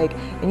are like,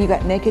 and you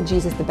got naked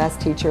Jesus, the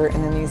best teacher,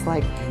 and then these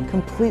like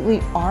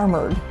completely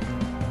armored,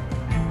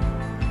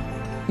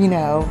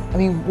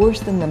 worse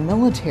than the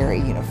military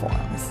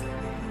uniforms,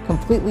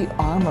 completely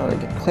armored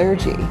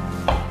clergy.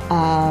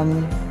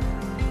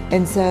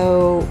 And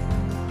so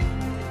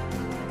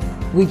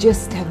we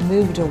just have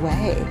moved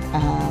away.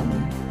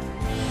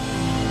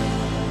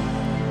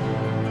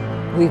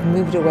 We've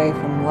moved away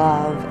from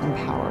love and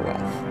power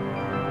with.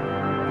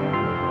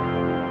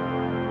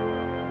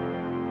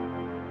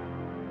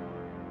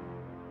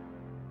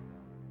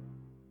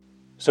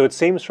 So it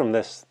seems from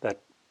this that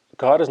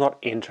God is not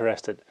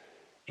interested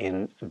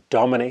in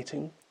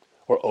dominating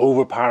or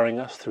overpowering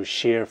us through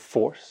sheer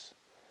force,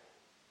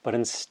 but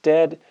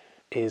instead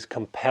is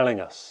compelling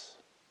us,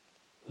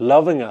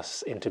 loving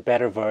us into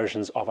better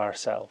versions of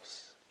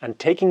ourselves, and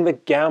taking the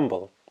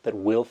gamble that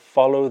we'll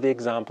follow the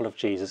example of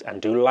Jesus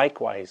and do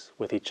likewise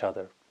with each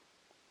other.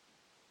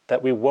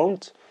 That we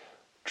won't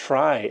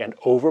try and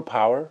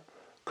overpower,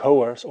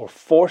 coerce, or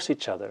force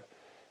each other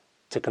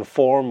to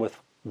conform with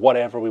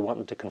whatever we want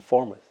them to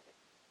conform with,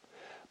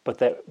 but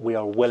that we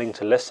are willing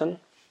to listen,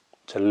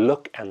 to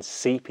look and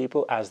see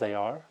people as they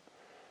are,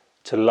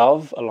 to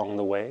love along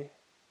the way,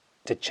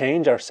 to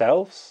change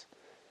ourselves,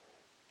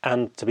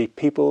 and to be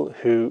people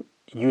who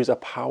use a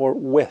power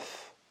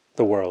with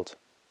the world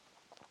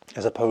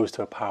as opposed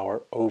to a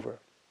power over.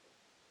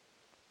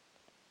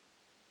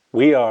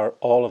 We are,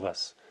 all of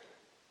us,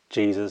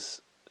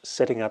 Jesus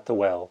sitting at the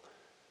well,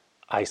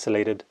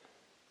 isolated,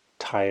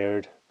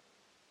 tired,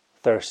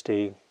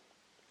 thirsty,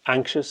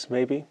 anxious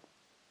maybe,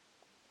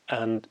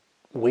 and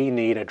we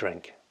need a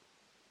drink.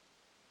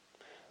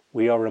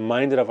 We are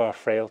reminded of our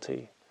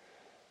frailty,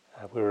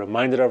 we're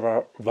reminded of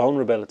our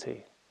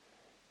vulnerability,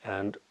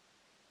 and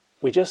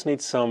we just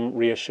need some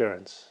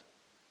reassurance,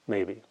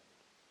 maybe.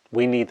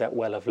 We need that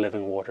well of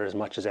living water as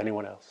much as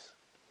anyone else.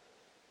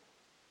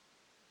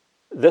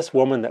 This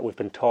woman that we've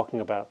been talking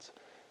about,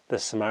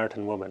 this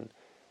Samaritan woman,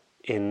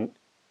 in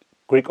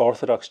Greek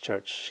Orthodox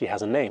Church, she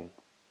has a name.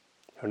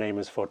 Her name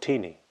is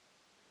Fotini.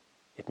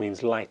 It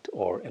means light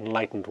or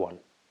enlightened one.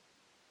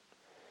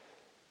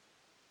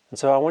 And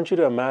so I want you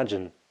to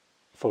imagine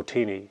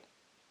Fotini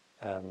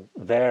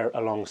there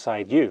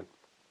alongside you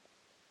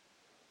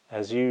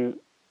as you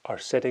are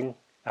sitting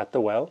at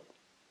the well.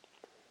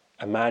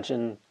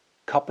 Imagine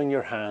cupping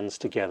your hands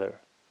together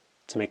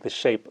to make the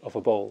shape of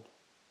a bowl.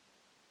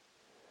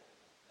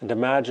 And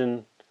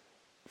imagine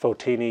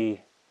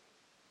Fotini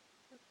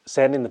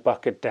sending the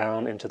bucket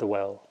down into the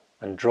well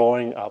and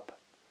drawing up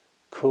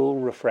cool,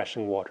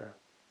 refreshing water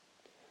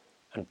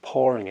and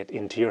pouring it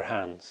into your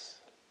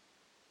hands.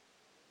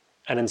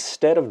 And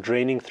instead of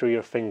draining through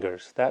your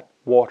fingers, that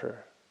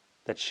water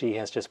that she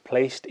has just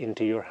placed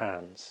into your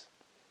hands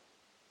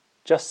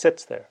just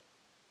sits there.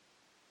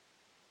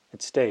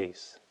 It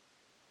stays.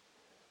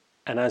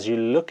 And as you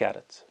look at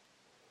it,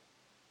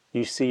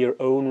 you see your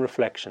own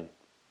reflection.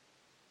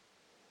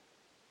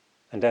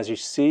 And as you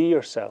see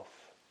yourself,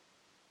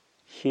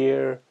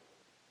 hear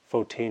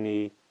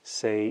Fotini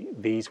say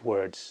these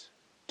words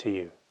to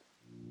you.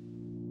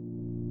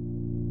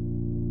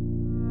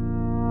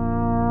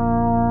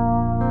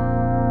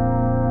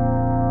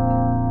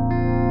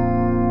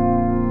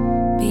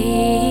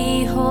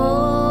 Behold,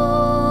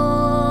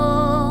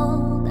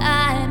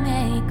 I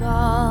make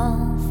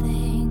all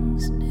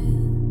things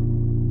new.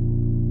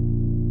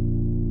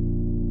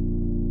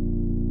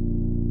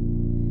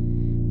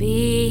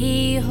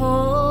 Behold,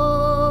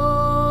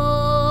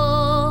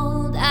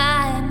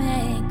 I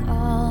make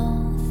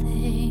all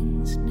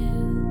things new.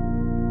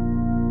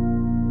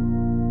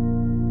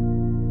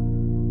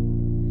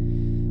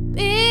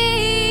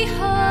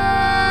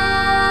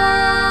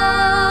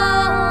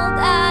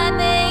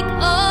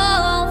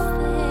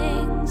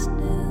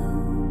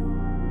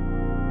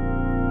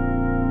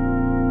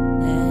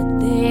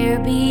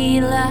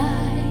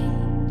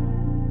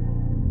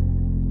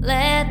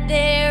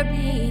 there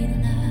be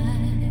light.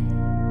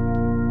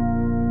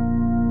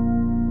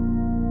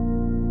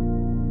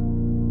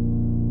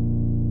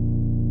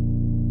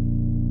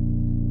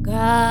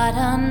 God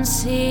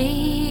unseen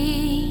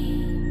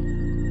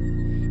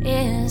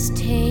is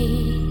taking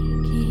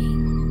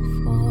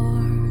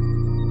form.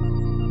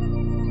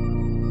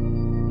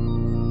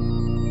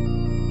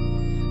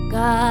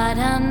 God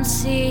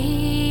unseen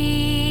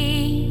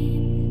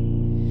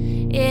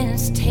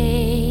is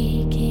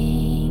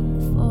taking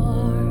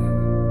form.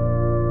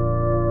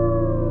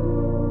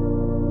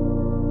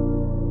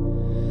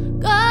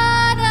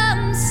 God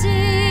unseen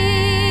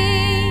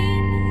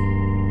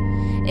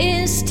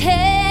is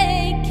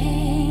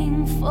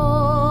taking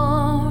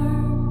form.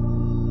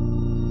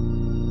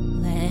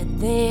 Let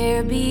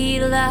there be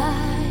life.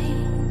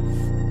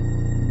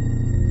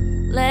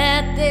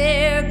 Let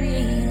there be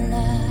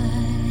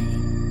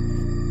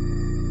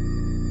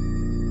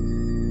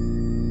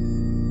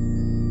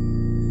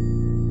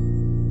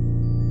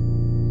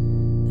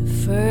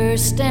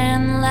first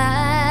and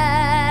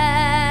last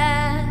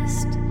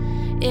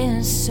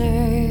is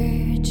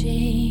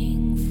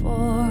searching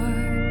for.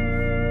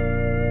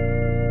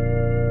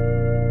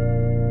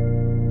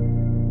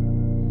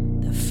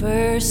 The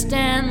first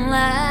and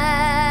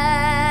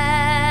last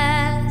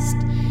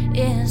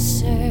is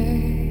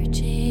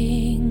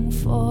searching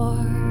for.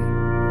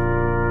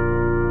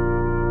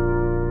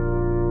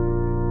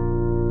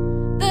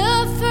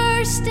 The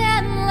first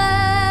and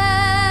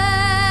last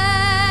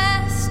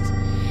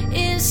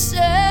is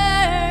searching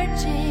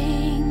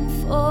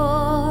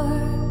forth,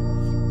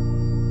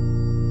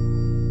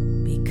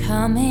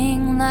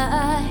 becoming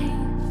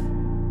life,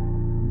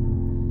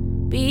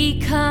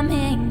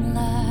 becoming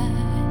life.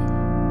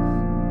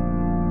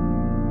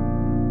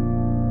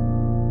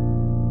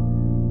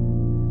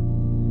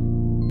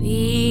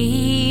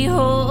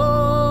 Behold,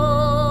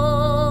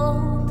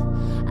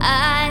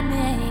 I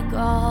make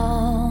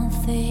all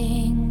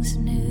things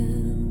new.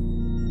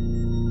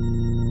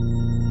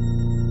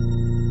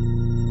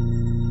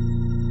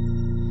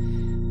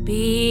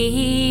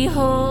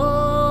 Behold,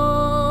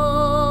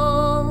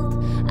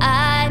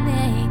 I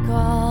make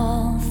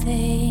all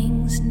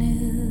things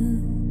new.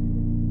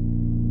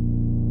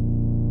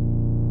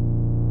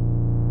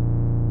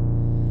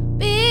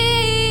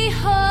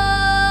 Behold,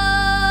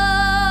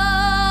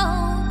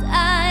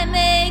 I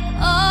make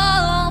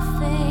all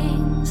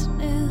things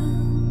new.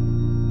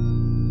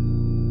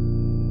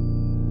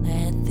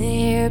 Let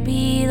there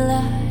be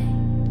light.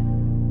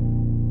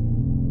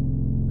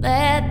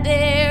 Let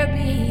there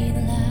be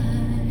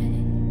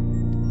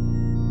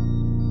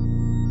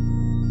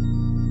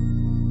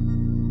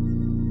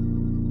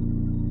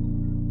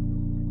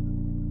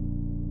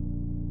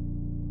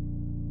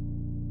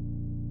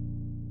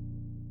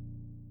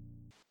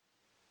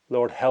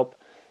Lord, help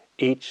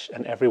each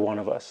and every one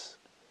of us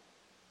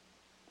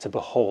to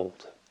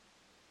behold,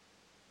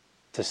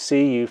 to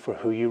see you for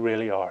who you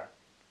really are.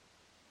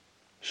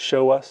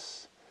 Show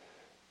us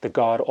the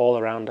God all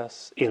around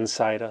us,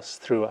 inside us,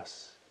 through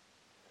us.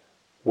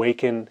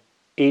 Waken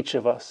each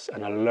of us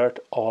and alert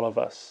all of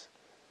us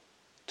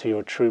to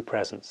your true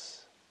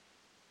presence.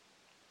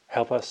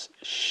 Help us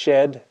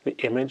shed the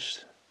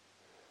image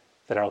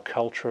that our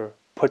culture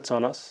puts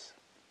on us,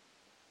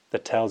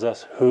 that tells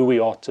us who we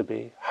ought to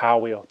be, how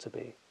we ought to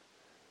be.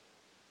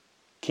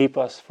 Keep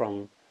us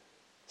from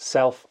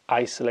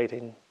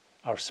self-isolating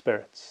our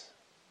spirits,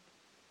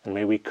 and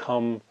may we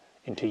come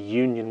into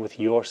union with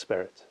your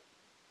Spirit.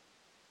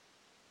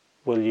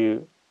 Will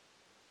you,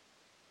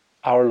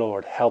 our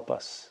Lord, help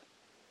us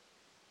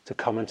to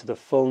come into the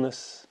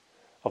fullness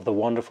of the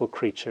wonderful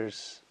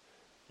creatures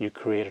you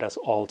created us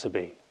all to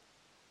be.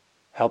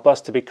 Help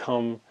us to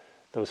become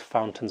those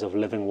fountains of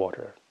living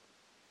water.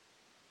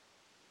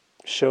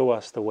 Show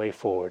us the way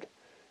forward,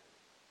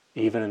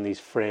 even in these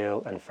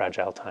frail and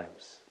fragile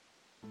times.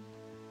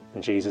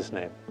 In Jesus'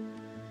 name,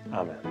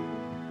 amen.